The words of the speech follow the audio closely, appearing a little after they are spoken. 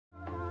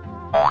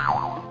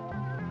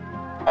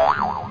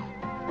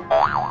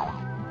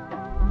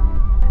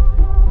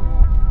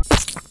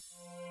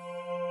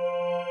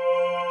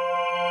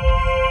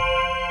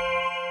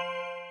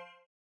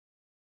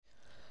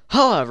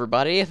Hello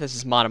everybody, this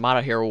is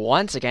Mono here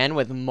once again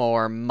with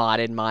more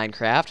modded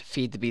Minecraft,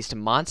 Feed the Beast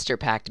Monster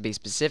Pack to be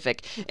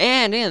specific,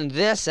 and in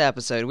this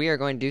episode we are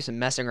going to do some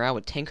messing around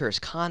with Tinker's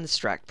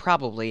Construct,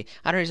 probably,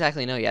 I don't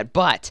exactly know yet,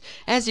 but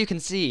as you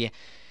can see,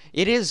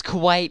 it is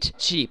quite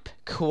cheap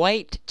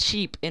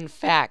in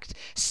fact.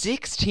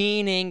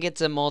 16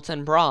 ingots of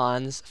molten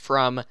bronze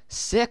from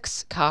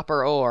 6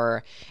 copper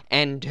ore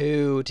and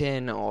 2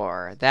 tin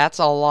ore. That's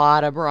a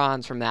lot of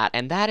bronze from that,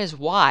 and that is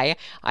why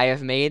I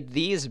have made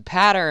these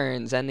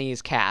patterns and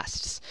these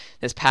casts.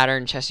 This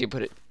pattern chest, you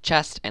put it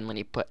and then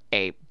you put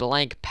a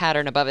blank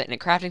pattern above it in a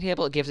crafting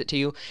table. It gives it to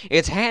you.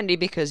 It's handy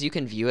because you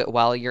can view it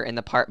while you're in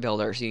the part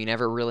builder, so you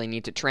never really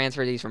need to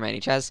transfer these from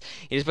any chest.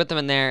 You just put them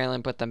in there and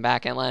then put them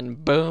back, and then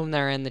boom,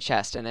 they're in the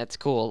chest, and it's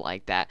cool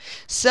like that.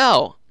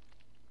 So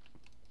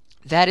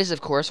that is, of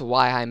course,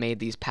 why I made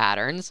these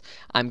patterns.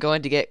 I'm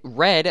going to get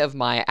rid of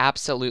my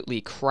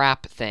absolutely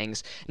crap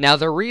things. Now,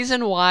 the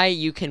reason why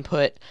you can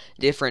put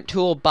different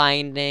tool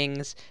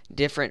bindings,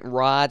 different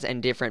rods,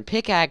 and different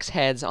pickaxe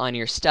heads on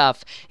your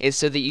stuff is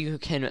so that you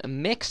can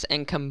mix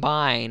and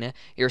combine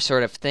your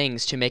sort of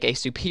things to make a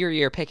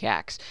superior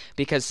pickaxe.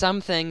 Because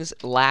some things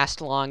last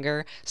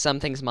longer, some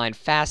things mine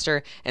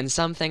faster, and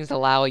some things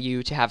allow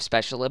you to have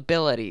special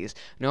abilities.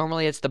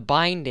 Normally, it's the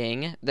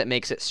binding that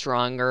makes it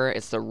stronger,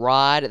 it's the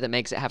rod that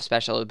makes it have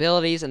special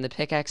abilities, and the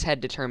pickaxe head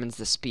determines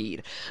the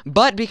speed.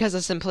 But because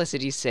of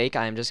simplicity's sake,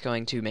 I'm just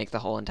going to make the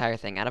whole entire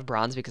thing out of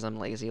bronze because I'm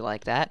lazy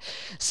like that.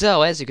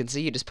 So, as you can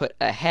see, you just put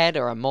a head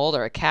or a mold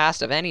or a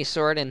cast of any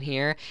sort in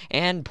here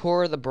and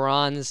pour the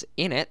bronze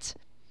in it,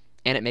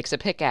 and it makes a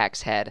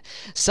pickaxe head.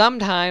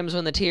 Sometimes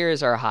when the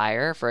tiers are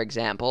higher, for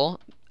example,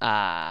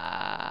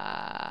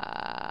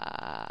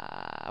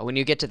 when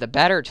you get to the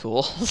better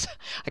tools,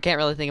 I can't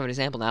really think of an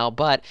example now,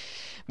 but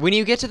when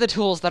you get to the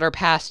tools that are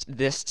past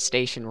this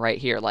station right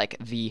here, like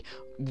the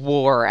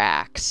war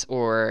axe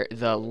or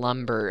the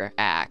lumber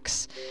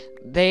axe,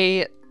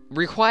 they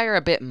require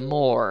a bit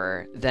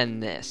more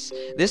than this.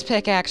 This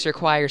pickaxe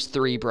requires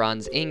 3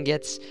 bronze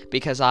ingots,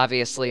 because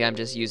obviously I'm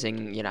just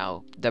using, you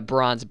know, the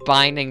bronze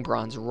binding,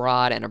 bronze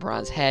rod, and a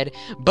bronze head.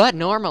 But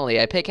normally,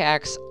 a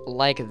pickaxe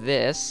like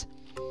this,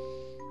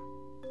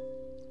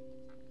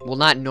 well,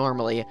 not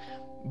normally,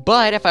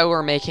 but if I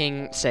were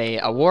making, say,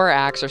 a war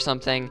axe or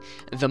something,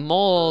 the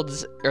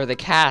molds or the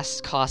casts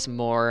cost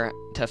more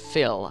to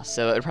fill,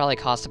 so it would probably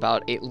cost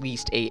about at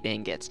least 8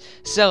 ingots.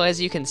 So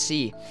as you can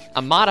see,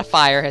 a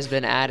modifier has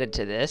been added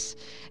to this.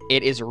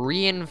 It is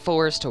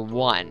reinforced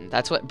 1.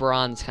 That's what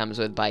bronze comes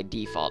with by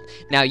default.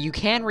 Now you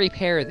can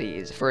repair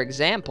these. For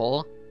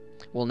example,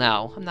 well,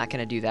 no, I'm not going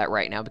to do that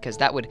right now because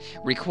that would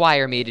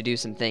require me to do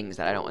some things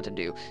that I don't want to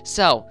do.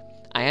 So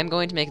I am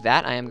going to make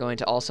that. I am going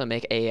to also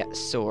make a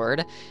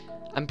sword.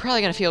 I'm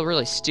probably going to feel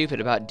really stupid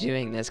about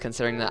doing this,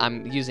 considering that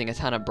I'm using a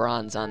ton of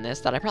bronze on this,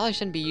 that I probably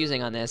shouldn't be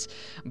using on this,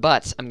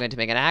 but I'm going to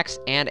make an axe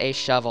and a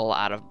shovel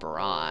out of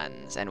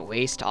bronze, and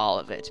waste all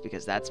of it,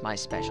 because that's my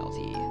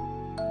specialty.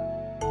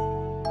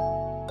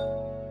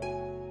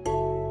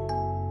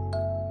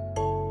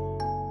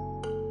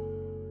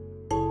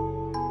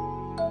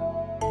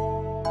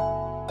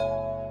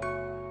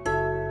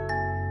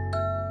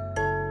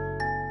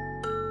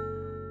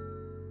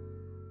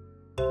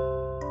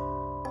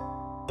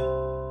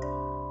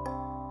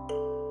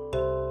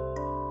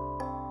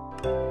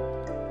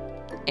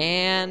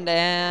 And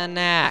an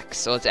axe,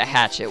 so it's a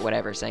hatchet,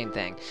 whatever, same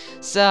thing.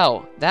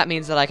 So, that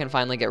means that I can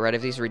finally get rid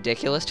of these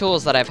ridiculous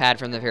tools that I've had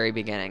from the very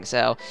beginning.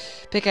 So,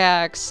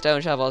 pickaxe, stone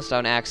shovel,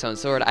 stone axe, stone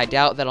sword. I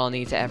doubt that I'll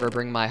need to ever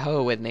bring my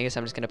hoe with me, so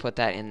I'm just going to put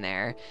that in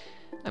there.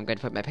 I'm going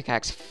to put my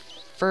pickaxe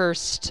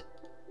first,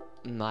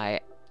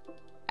 my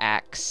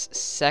axe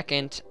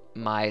second,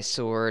 my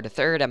sword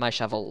third, and my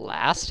shovel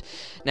last.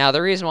 Now,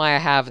 the reason why I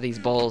have these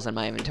bowls in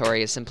my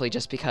inventory is simply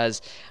just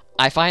because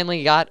I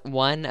finally got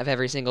one of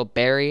every single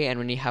berry, and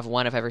when you have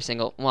one of every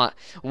single, well,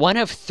 one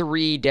of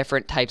 3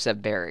 different types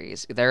of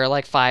berries. There are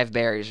like 5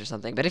 berries or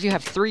something, but if you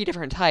have 3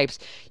 different types,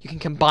 you can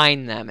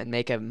combine them and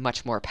make a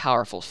much more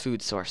powerful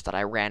food source that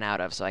I ran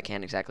out of, so I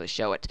can't exactly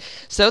show it.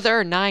 So there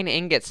are 9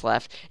 ingots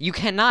left. You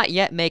cannot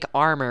yet make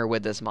armor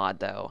with this mod,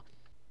 though.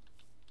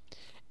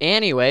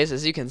 Anyways,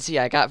 as you can see,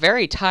 I got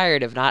very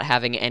tired of not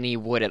having any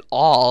wood at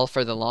all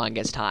for the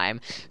longest time,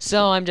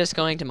 so I'm just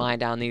going to mine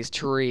down these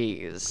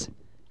trees,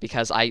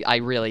 because I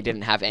really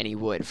didn't have any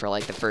wood for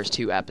like the first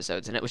 2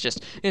 episodes, and it was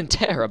just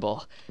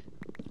terrible.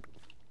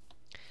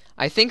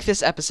 I think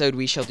this episode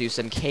we shall do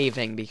some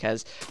caving,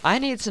 because I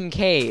need some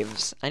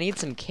caves. I need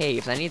some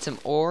caves. I need some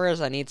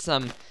ores. I need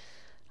some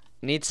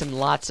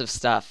lots of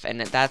stuff, and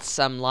that's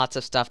some lots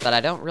of stuff that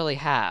I don't really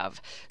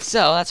have.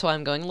 So that's why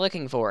I'm going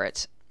looking for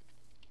it.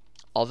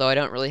 Although I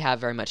don't really have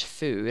very much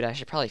food, I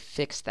should probably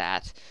fix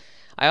that.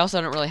 I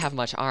also don't really have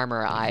much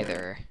armor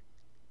either.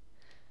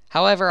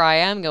 However, I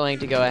am going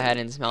to go ahead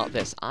and smelt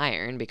this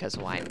iron, because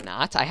why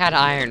not? I had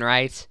iron,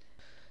 right?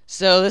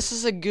 So this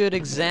is a good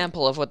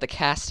example of what the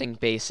casting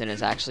basin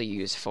is actually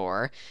used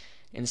for.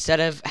 Instead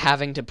of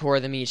having to pour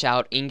them each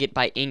out ingot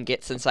by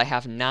ingot, since I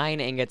have 9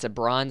 ingots of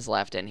bronze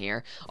left in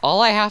here,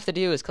 all I have to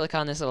do is click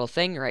on this little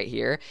thing right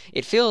here.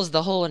 It fills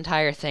the whole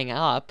entire thing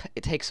up.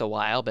 It takes a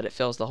while, but it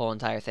fills the whole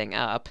entire thing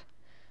up.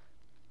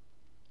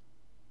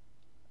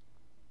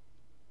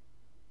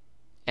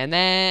 And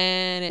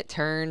then it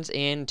turns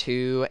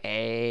into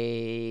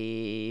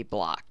a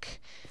block.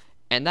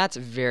 And that's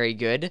very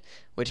good,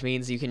 which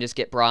means you can just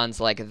get bronze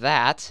like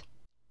that.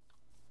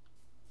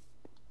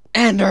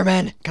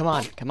 Enderman! Come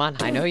on, come on.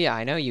 I know you,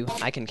 I know you.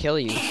 I can kill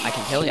you. I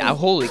can kill you. Oh,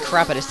 holy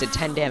crap, I just did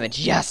 10 damage.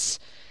 Yes!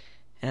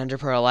 An Ender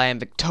Pearl, I am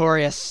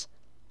victorious.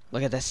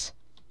 Look at this.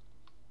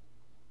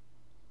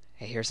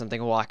 I hear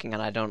something walking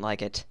and I don't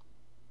like it.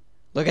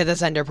 Look at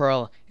this Ender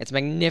Pearl. It's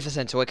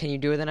magnificent. So what can you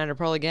do with an Ender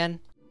Pearl again?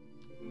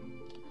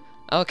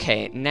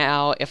 Okay,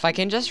 now, if I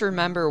can just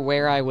remember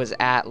where I was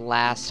at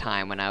last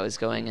time when I was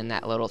going in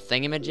that little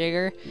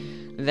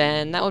thingamajigger,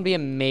 then that would be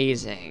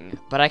amazing.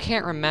 But I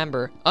can't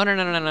remember. Oh, no,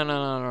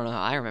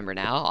 I remember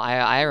now.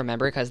 I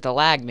remember because the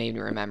lag made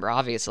me remember,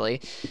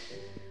 obviously.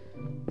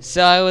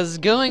 So I was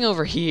going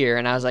over here,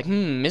 and I was like,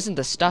 isn't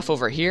the stuff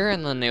over here?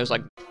 And then it was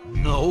like,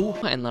 no.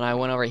 And then I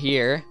went over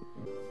here.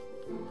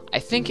 I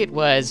think it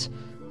was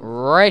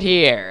right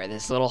here,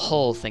 this little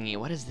hole thingy.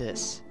 What is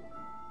this?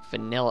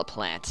 Vanilla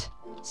plant.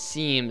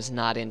 Seems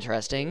not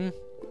interesting.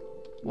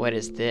 What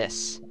is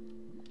this?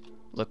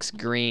 Looks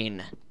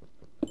green.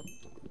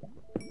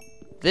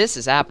 This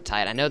is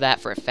apatite. I know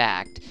that for a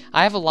fact.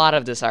 I have a lot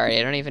of this already.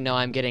 I don't even know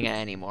I'm getting it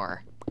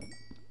anymore.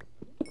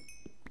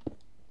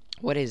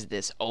 What is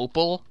this?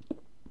 Opal?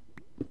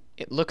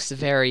 It looks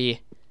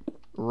very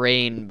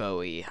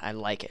rainbowy. I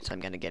like it. I'm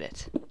gonna get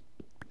it.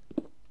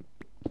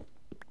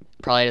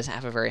 Probably doesn't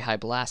have a very high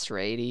blast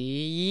rate.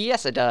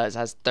 Yes, it does. It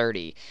has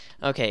 30.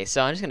 Okay,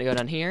 so I'm just going to go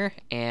down here,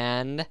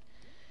 and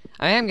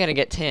I am going to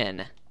get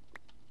tin.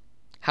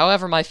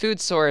 However, my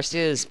food source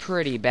is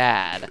pretty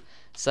bad,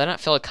 so I don't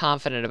feel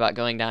confident about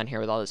going down here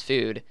with all this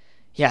food.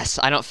 Yes,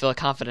 I don't feel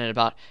confident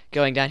about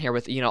going down here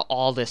with,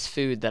 all this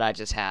food that I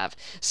just have.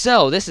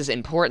 So, this is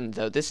important,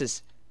 though. This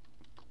is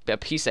a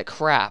piece of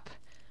crap.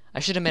 I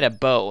should have made a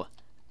bow.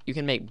 You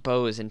can make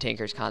bows in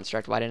Tinker's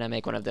Construct. Why didn't I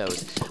make one of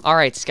those?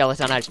 Alright,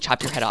 skeleton, I just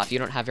chopped your head off. You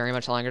don't have very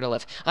much longer to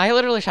live. I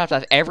literally chopped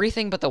off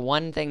everything but the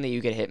one thing that you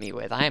could hit me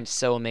with. I am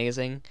so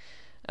amazing.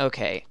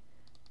 Okay.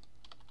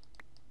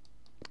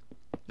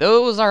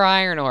 Those are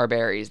iron ore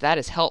berries. That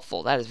is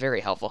helpful. That is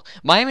very helpful.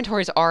 My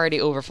inventory is already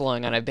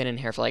overflowing, and I've been in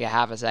here for like a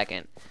half a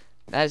second.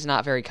 That is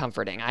not very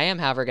comforting. I am,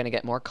 however, going to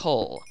get more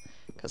coal,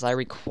 because I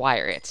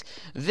require it.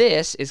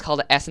 This is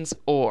called essence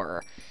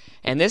ore.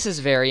 And this is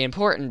very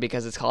important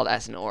because it's called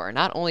essence ore.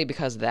 Not only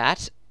because of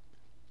that,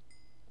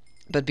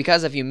 but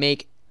because if you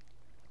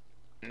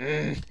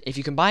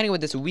combine it with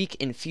this weak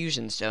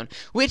infusion stone,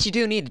 which you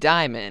do need a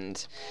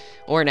diamond,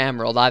 or an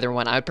emerald, either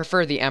one. I would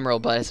prefer the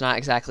emerald, but it's not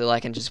exactly like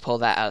I can just pull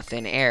that out of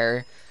thin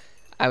air.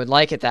 I would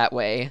like it that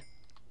way.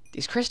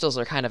 These crystals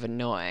are kind of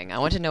annoying. I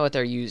want to know what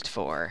they're used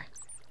for.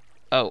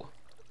 Oh,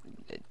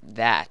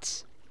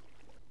 that.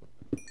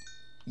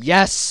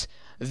 Yes!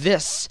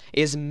 This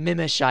is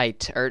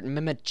mimicite, or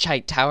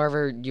mimicite,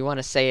 however you want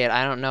to say it.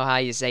 I don't know how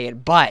you say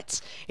it, but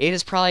it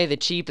is probably the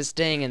cheapest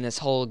thing in this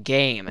whole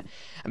game.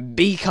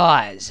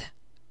 Because,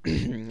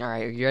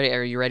 alright,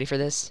 are you ready for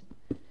this?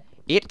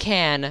 It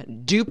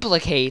can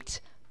duplicate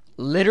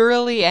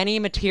literally any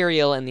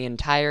material in the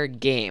entire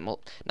game.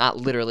 Well, not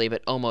literally,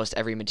 but almost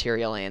every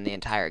material in the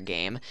entire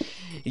game.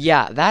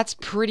 Yeah, that's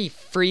pretty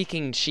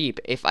freaking cheap.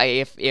 If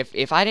I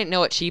didn't know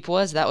what cheap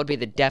was, that would be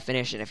the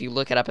definition. If you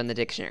look it up in the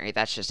dictionary,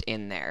 that's just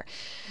in there.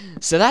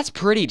 So that's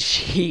pretty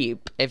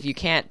cheap, if you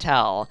can't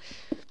tell.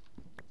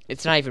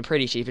 It's not even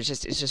pretty cheap, it's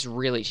just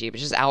really cheap.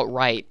 It's just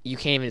outright. You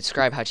can't even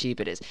describe how cheap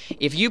it is.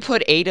 If you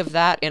put 8 of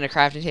that in a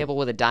crafting table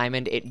with a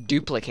diamond, it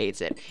duplicates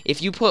it.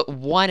 If you put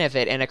 1 of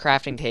it in a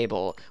crafting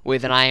table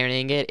with an iron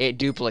ingot, it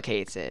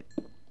duplicates it.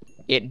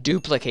 It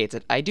duplicates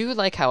it. I do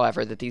like,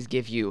 however, that these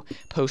give you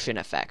potion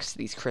effects,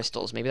 these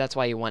crystals. Maybe that's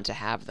why you want to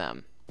have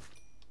them.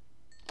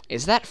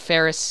 Is that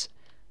ferrous?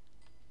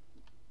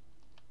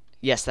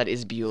 Yes, that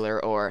is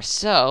Bueller ore.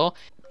 So,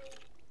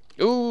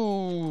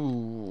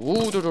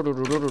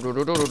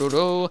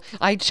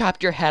 I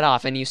chopped your head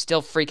off and you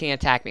still freaking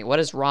attack me. What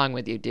is wrong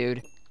with you,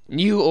 dude?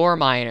 New ore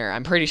miner.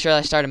 I'm pretty sure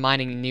I started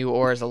mining new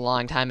ores a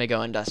long time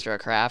ago in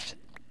Buildcraft.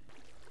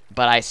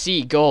 But I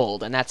see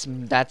gold, and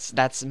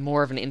that's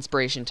more of an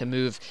inspiration to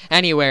move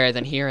anywhere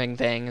than hearing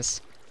things.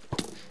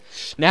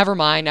 Never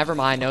mind.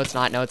 No, it's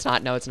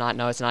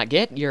not.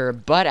 Get your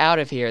butt out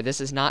of here.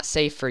 This is not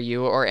safe for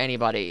you or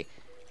anybody.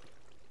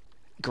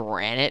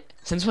 Granite?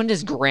 Since when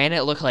does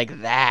granite look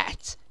like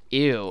that?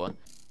 Ew. Of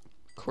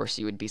course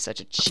you would be such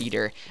a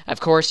cheater.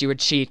 Of course you would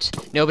cheat.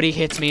 Nobody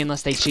hits me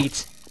unless they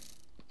cheat.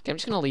 Okay, I'm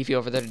just gonna leave you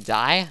over there to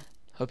die.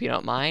 Hope you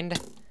don't mind.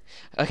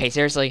 Okay,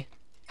 seriously.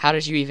 How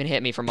did you even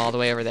hit me from all the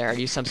way over there? Are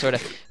you some sort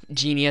of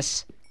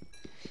genius?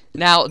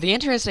 Now, the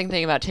interesting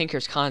thing about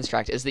Tinker's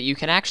Construct is that you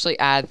can actually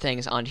add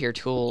things onto your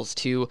tools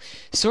to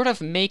sort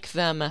of make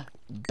them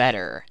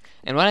better.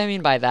 And what I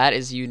mean by that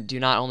is you do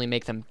not only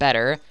make them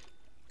better,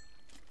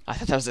 I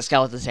thought that was a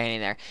skeleton standing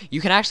there.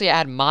 You can actually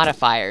add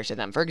modifiers to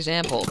them. For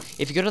example,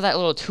 if you go to that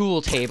little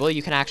tool table,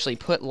 you can actually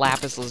put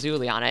lapis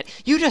lazuli on it.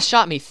 You just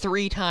shot me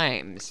 3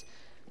 times.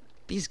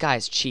 These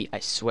guys cheat, I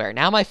swear.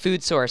 Now my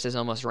food source has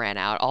almost ran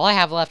out. All I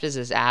have left is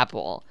this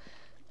apple.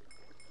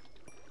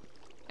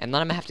 And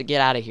then I'm gonna have to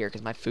get out of here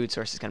because my food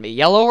source is gonna be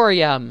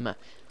yellorium.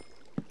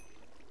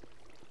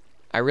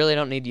 I really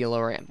don't need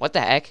yellorium. What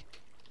the heck?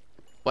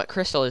 What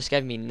crystal just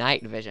gave me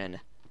night vision?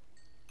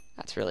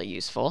 That's really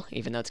useful,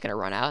 even though it's gonna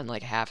run out in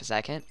like half a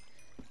second.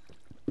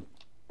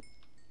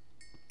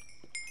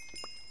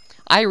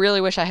 I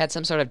really wish I had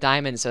some sort of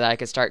diamond so that I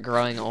could start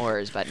growing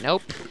ores, but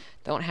nope.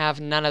 Don't have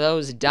none of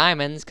those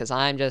diamonds because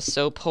I'm just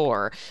so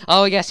poor.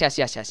 Oh, yes.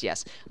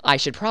 I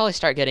should probably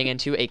start getting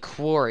into a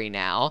quarry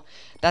now.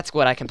 That's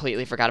what I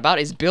completely forgot about,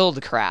 is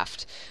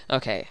Buildcraft.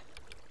 Okay.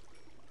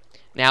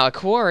 Now, a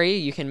quarry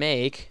you can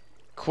make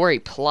Quarry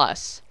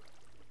Plus.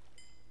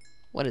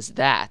 What is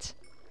that?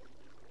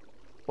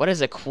 What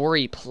is a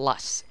Quarry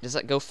Plus? Does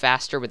it go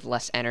faster with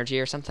less energy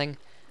or something?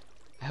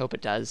 I hope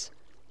it does.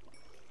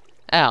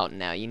 Oh,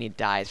 no, you need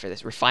dyes for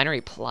this.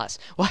 Refinery Plus.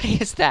 What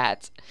is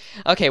that?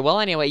 Okay, well,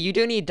 anyway, you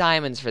do need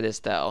diamonds for this,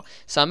 though.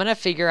 So I'm going to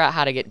figure out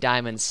how to get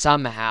diamonds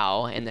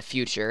somehow in the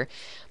future,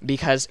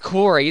 because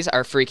quarries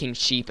are freaking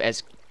cheap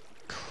as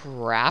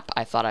crap.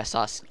 I thought I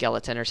saw a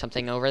skeleton or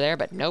something over there,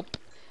 but nope.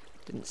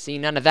 Didn't see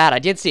none of that. I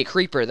did see a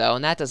creeper, though,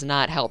 and that does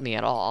not help me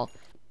at all.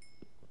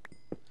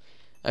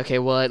 Okay,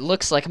 well, it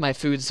looks like my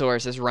food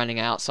source is running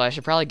out, so I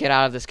should probably get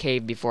out of this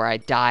cave before I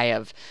die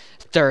of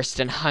thirst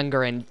and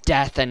hunger and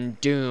death and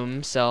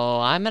doom, so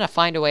I'm gonna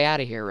find a way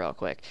out of here real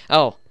quick.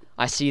 Oh,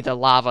 I see the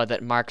lava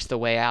that marks the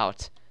way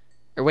out.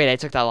 Or wait, I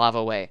took that lava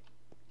away.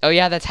 Oh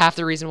yeah, that's half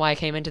the reason why I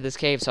came into this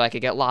cave, so I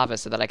could get lava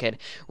so that I could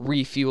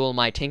refuel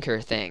my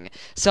tinker thing.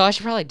 So I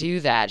should probably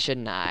do that,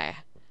 shouldn't I?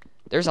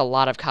 There's a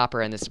lot of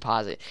copper in this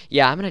deposit.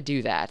 Yeah, I'm gonna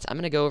do that. I'm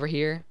gonna go over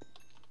here,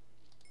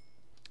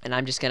 and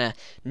I'm just gonna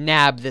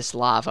nab this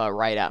lava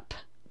right up,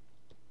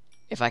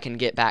 if I can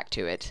get back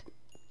to it.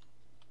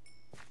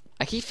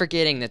 I keep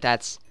forgetting that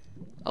that's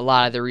a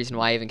lot of the reason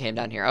why I even came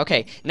down here.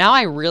 Okay, now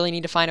I really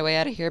need to find a way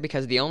out of here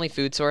because the only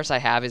food source I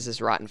have is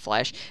this rotten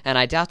flesh, and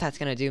I doubt that's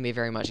going to do me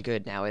very much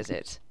good now, is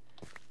it?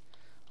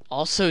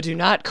 Also, do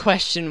not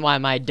question why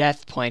my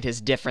death point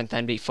is different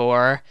than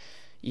before.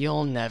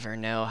 You'll never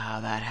know how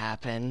that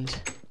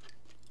happened.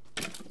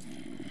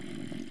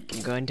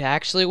 I'm going to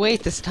actually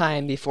wait this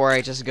time before I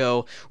just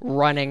go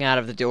running out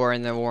of the door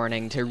in the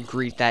morning to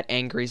greet that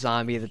angry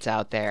zombie that's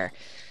out there.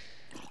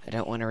 I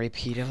don't want a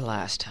repeat of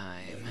last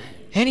time.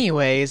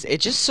 Anyways,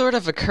 it just sort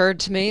of occurred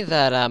to me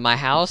that my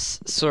house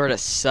sort of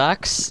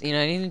sucks. You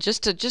know,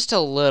 just a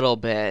little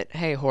bit.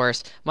 Hey,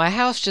 horse, my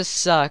house just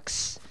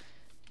sucks.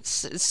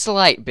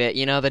 Slight bit,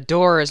 you know, the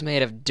door is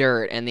made of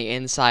dirt and the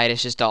inside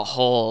is just a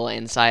hole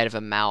inside of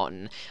a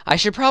mountain. I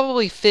should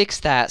probably fix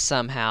that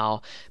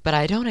somehow, but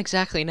I don't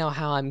exactly know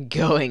how I'm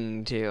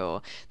going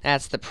to.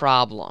 That's the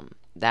problem.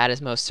 That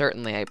is most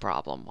certainly a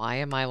problem. Why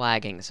am I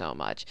lagging so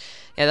much?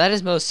 Yeah, that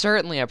is most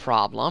certainly a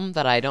problem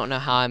that I don't know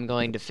how I'm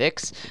going to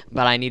fix,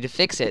 but I need to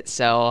fix it.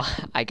 So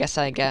I guess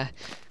I'm going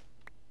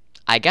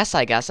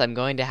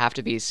to have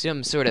to be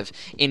some sort of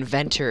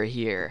inventor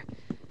here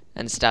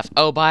and stuff.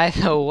 Oh, by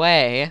the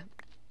way,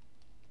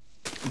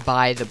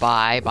 by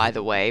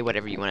the way,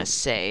 whatever you want to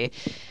say.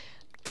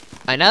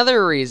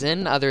 Another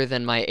reason, other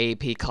than my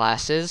AP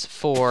classes,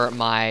 for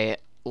my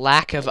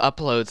lack of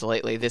uploads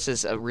lately, this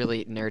is a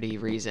really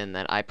nerdy reason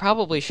that I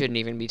probably shouldn't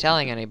even be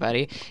telling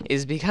anybody,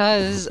 is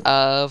because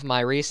of my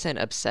recent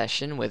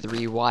obsession with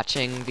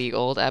rewatching the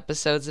old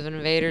episodes of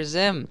Invader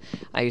Zim.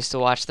 I used to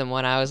watch them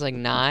when I was like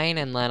 9,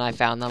 and then I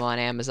found them on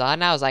Amazon,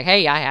 and I was like,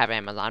 hey, I have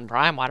Amazon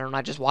Prime, why don't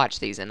I just watch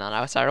these? And then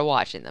I started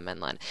watching them,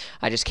 and then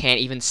I just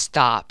can't even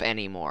stop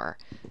anymore,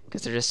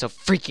 because they're just so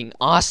freaking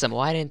awesome.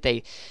 Why didn't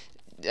they...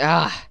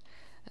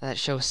 That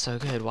show's so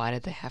good. Why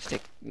did they have to...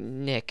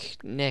 Nick,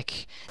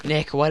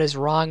 what is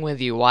wrong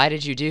with you? Why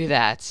did you do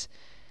that?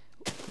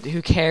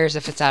 Who cares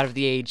if it's out of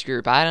the age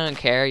group? I don't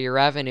care. Your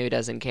revenue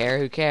doesn't care.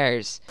 Who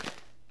cares?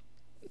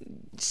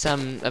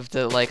 Some of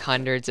the, like,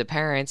 hundreds of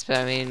parents, but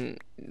I mean,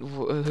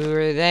 who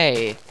are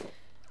they?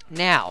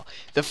 Now,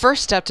 the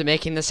first step to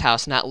making this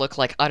house not look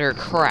like utter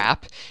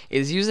crap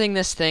is using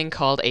this thing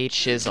called a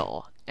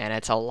chisel. And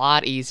it's a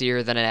lot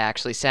easier than it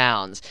actually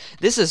sounds.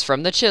 This is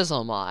from the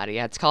chisel mod.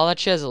 Yeah, it's called a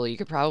chisel. You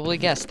could probably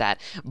guess that.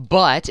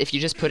 But if you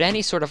just put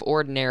any sort of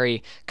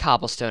ordinary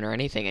cobblestone or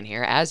anything in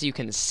here, as you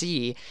can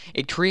see,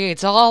 it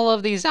creates all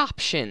of these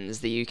options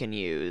that you can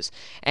use.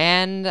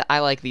 And I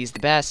like these the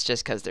best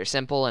just because they're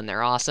simple and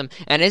they're awesome.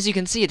 And as you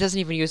can see, it doesn't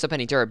even use up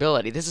any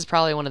durability. This is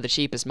probably one of the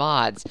cheapest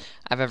mods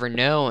I've ever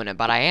known.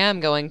 But I am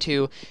going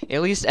to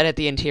at least edit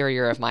the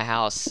interior of my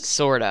house,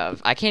 sort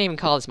of. I can't even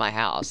call this my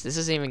house. This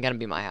isn't even going to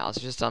be my house.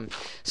 It's just some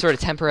sort of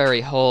temporary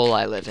hole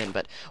I live in,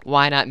 but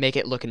why not make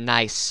it look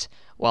nice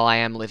while I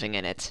am living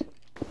in it?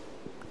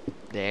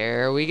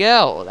 There we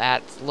go.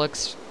 That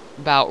looks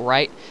about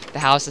right. The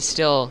house is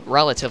still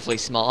relatively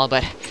small,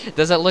 but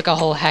does it look a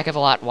whole heck of a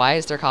lot? Why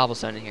is there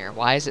cobblestone in here?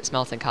 Why is it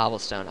smelting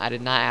cobblestone? I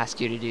did not ask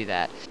you to do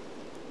that.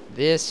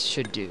 This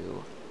should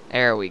do.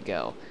 There we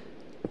go.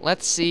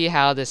 Let's see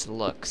how this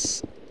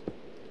looks.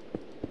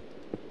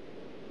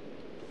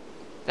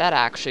 That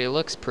actually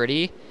looks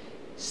pretty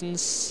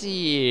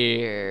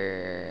sincere,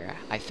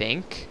 I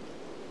think.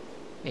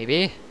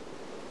 Maybe.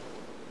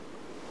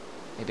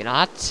 Maybe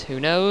not. Who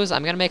knows?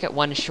 I'm gonna make it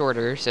one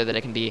shorter so that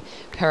it can be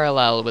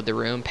parallel with the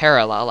room.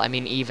 Parallel, I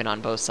mean even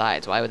on both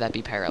sides. Why would that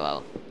be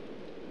parallel?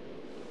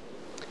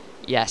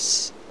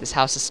 Yes, this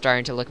house is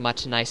starting to look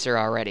much nicer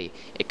already.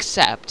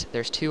 Except,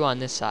 there's 2 on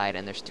this side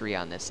and there's 3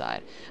 on this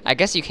side. I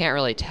guess you can't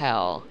really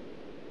tell.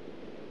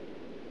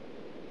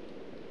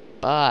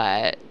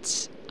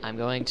 But I'm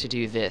going to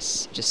do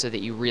this, just so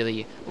that you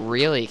really,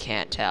 really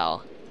can't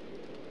tell.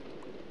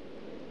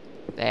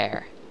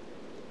 There.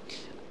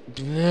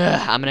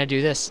 Ugh, I'm gonna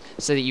do this,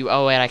 so that you...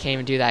 Oh, wait, I can't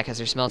even do that, because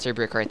there's smelter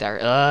brick right there.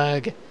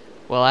 Ugh.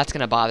 Well, that's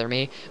gonna bother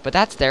me. But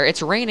that's there.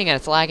 It's raining, and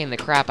it's lagging the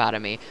crap out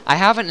of me. I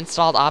haven't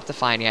installed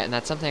Optifine yet, and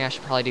that's something I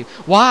should probably do.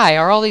 Why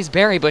are all these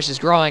berry bushes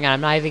growing, and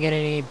I'm not even getting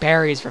any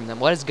berries from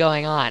them? What is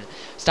going on?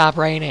 Stop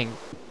raining.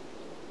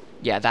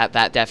 Yeah,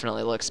 that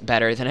definitely looks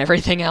better than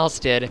everything else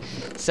did.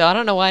 So I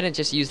don't know why I didn't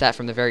just use that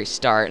from the very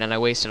start, and I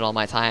wasted all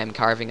my time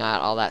carving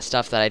out all that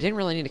stuff that I didn't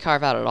really need to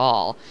carve out at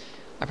all.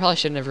 I probably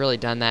shouldn't have really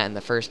done that in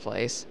the first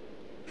place.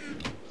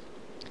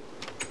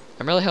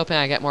 I'm really hoping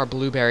I get more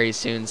blueberries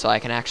soon so I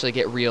can actually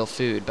get real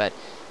food, but...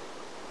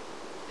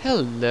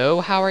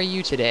 Hello, how are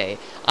you today?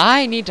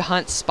 I need to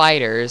hunt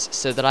spiders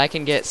so that I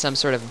can get some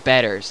sort of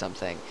bed or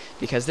something,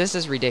 because this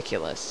is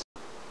ridiculous.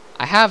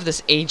 I have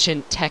this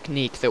ancient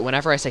technique that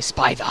whenever I say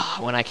spider,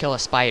 when I kill a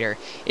spider,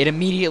 it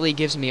immediately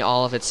gives me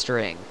all of its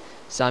string.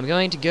 So I'm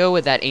going to go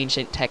with that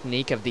ancient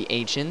technique of the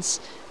ancients,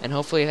 and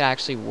hopefully it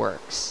actually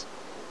works.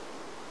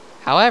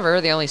 However,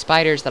 the only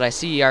spiders that I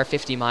see are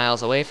 50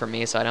 miles away from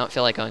me, so I don't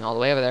feel like going all the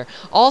way over there.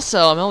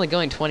 Also, I'm only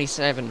going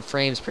 27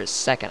 frames per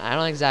second. I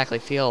don't exactly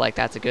feel like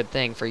that's a good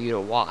thing for you to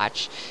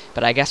watch,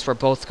 but I guess we're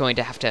both going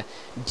to have to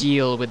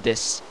deal with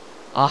this.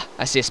 Ah,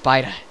 I see a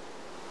spider.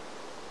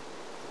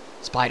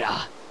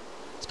 Spider.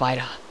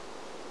 Spider.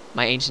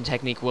 My ancient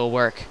technique will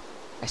work.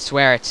 I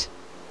swear it.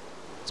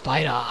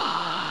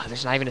 Spider.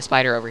 There's not even a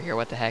spider over here.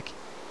 What the heck?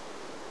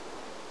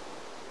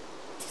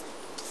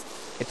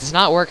 It does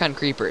not work on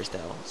creepers,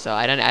 though, so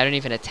I don't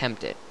even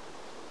attempt it.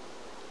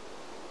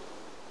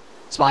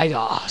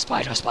 Spider.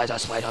 Spider, spider,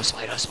 spider,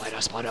 spider,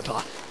 spider, spider,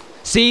 spider.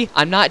 See?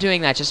 I'm not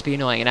doing that just to be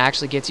annoying. It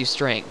actually gets you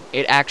string.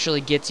 It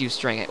actually gets you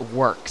string. It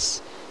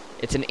works.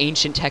 It's an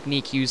ancient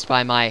technique used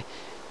by my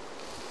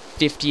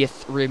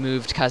 50th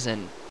removed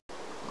cousin.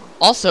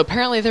 Also,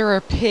 apparently there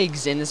are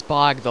pigs in this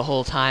bog the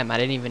whole time. I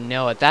didn't even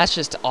know it. That's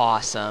just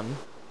awesome.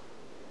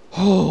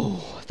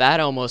 Oh, that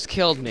almost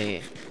killed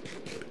me.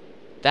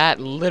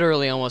 That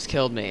literally almost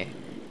killed me.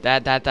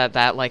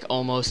 That like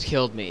almost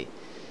killed me.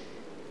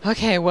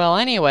 Okay, well,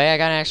 anyway, I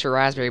got an extra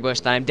raspberry bush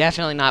that I'm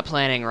definitely not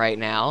planting right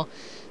now.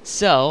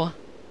 So,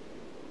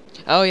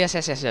 oh,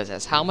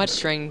 yes. How much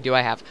string do I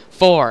have?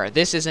 4.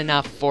 This is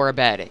enough for a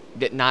bed.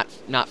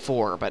 Not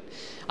 4, but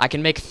I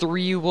can make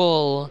 3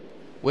 wool,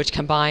 which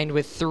combined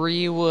with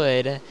 3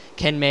 wood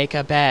can make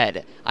a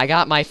bed. I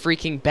got my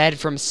freaking bed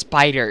from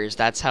spiders.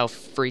 That's how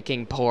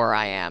freaking poor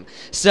I am.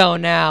 So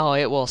now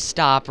it will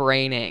stop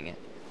raining.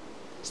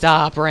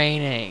 Stop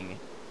raining.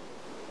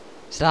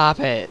 Stop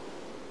it.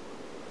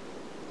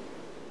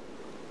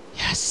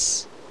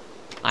 Yes.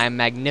 I am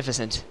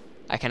magnificent.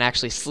 I can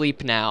actually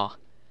sleep now.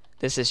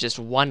 This is just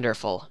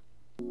wonderful.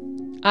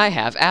 I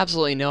have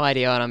absolutely no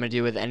idea what I'm going to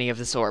do with any of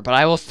the sort, but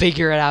I will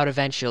figure it out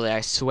eventually,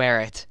 I swear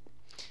it.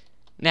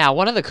 Now,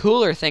 one of the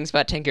cooler things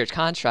about Tinker's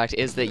Construct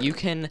is that you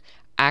can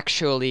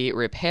actually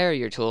repair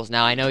your tools.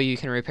 Now, I know you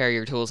can repair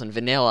your tools in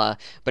vanilla,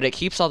 but it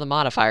keeps all the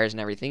modifiers and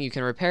everything. You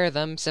can repair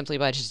them simply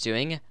by just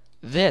doing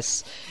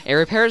this. It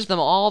repairs them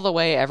all the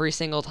way every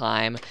single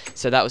time,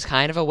 so that was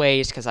kind of a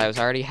waste because I was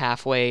already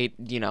halfway,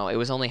 you know, it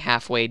was only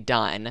halfway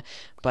done.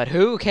 But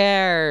who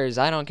cares?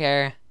 I don't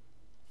care.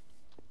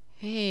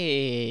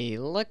 Hey,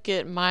 look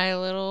at my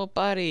little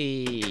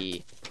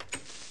buddy.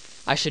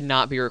 I should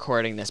not be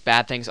recording this.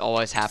 Bad things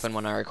always happen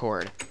when I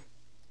record.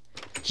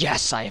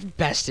 Yes, I have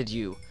bested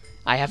you.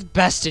 I have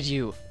bested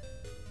you.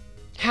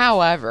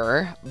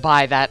 However,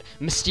 by that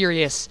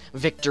mysterious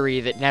victory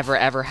that never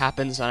ever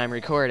happens when I'm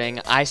recording,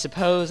 I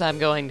suppose I'm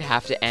going to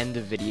have to end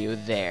the video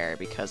there,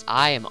 because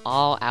I am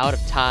all out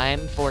of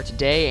time for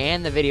today,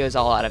 and the video is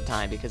all out of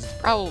time, because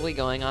it's probably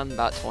going on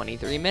about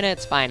 23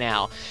 minutes by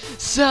now.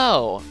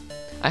 So,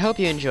 I hope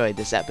you enjoyed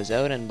this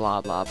episode, and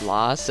blah blah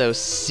blah, so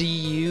see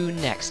you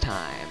next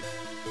time.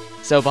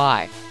 So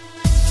bye.